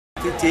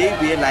Today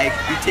we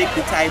take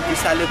the time to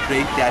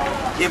celebrate that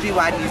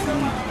everyone is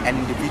an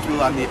individual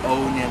on their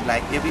own, and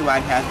like everyone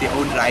has their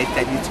own rights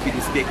that need to be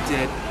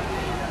respected.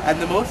 And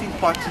the most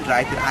important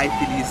right that I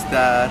feel is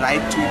the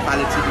right to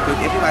equality, because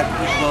everyone's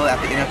equal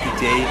at the end of the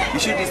day. We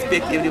should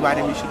respect everyone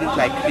and we shouldn't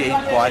create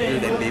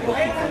borders and label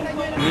people.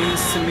 It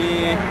means to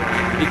me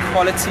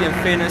equality and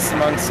fairness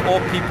amongst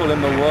all people in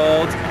the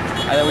world,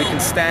 and that we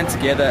can stand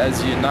together as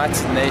a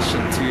united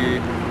nation to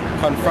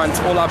confront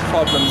all our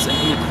problems and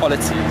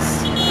inequalities.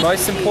 The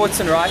most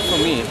important right for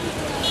me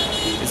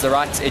is the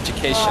right to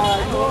education,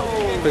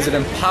 because it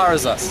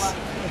empowers us.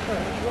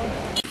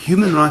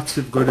 Human rights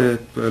have got a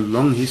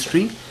long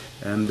history.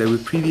 They were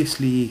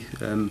previously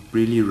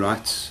really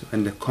rights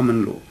under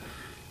common law.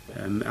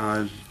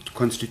 Our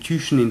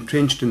constitution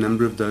entrenched a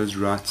number of those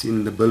rights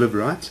in the Bill of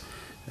Rights,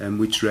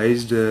 which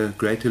raised a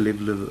greater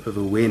level of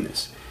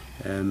awareness.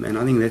 And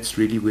I think that's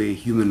really where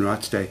Human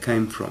Rights Day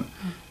came from,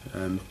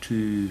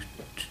 to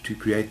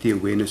create the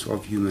awareness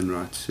of human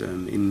rights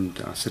in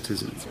our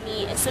citizens.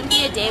 It's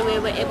simply a day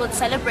where we're able to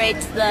celebrate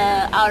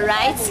our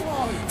rights,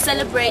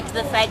 celebrate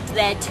the fact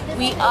that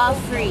we are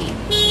free,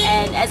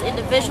 and as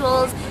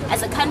individuals,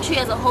 as a country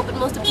as a whole, but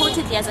most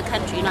importantly as a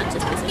country, not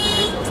just as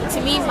individuals.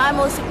 To me, my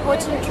most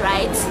important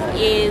right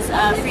is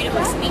freedom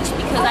of speech,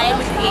 because I am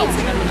a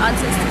creative, I'm an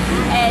artist,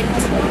 and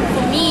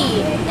for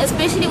me,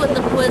 especially with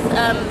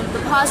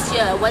the past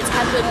year, what's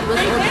happened with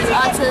all these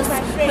artists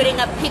putting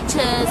up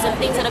pictures and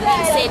things that are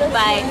being said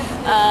by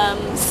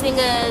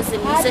singers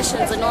and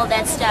musicians and all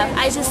that stuff,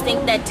 I just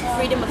think that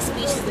freedom of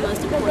speech is the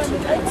most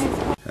important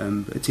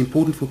right. It's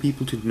important for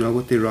people to know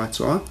what their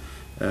rights are.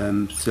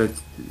 So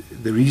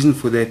the reason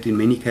for that, in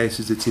many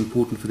cases, it's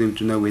important for them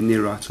to know when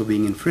their rights are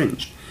being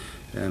infringed,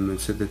 and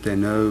so that they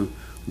know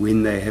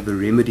when they have a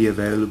remedy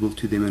available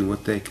to them and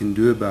what they can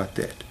do about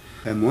that.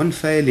 One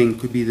failing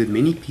could be that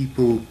many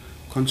people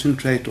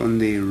concentrate on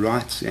their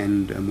rights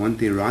and want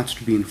their rights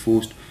to be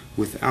enforced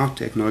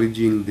without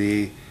acknowledging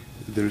the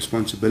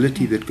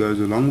responsibility that goes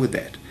along with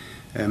that.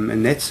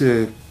 And that's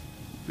a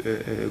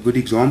good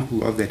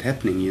example of that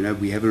happening. You know,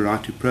 we have a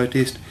right to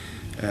protest,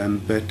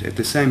 but at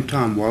the same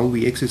time, while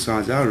we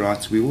exercise our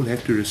rights, we all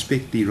have to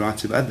respect the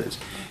rights of others,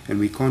 and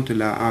we can't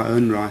allow our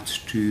own rights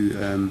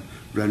to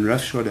run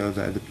roughshod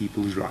over other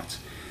people's rights.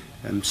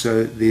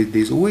 So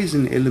there's always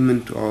an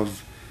element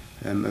of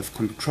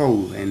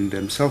control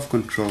and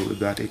self-control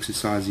about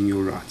exercising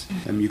your rights.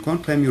 You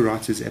can't claim your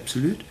rights as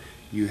absolute.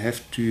 You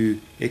have to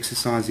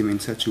exercise them in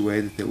such a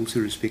way that they also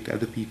respect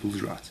other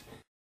people's rights.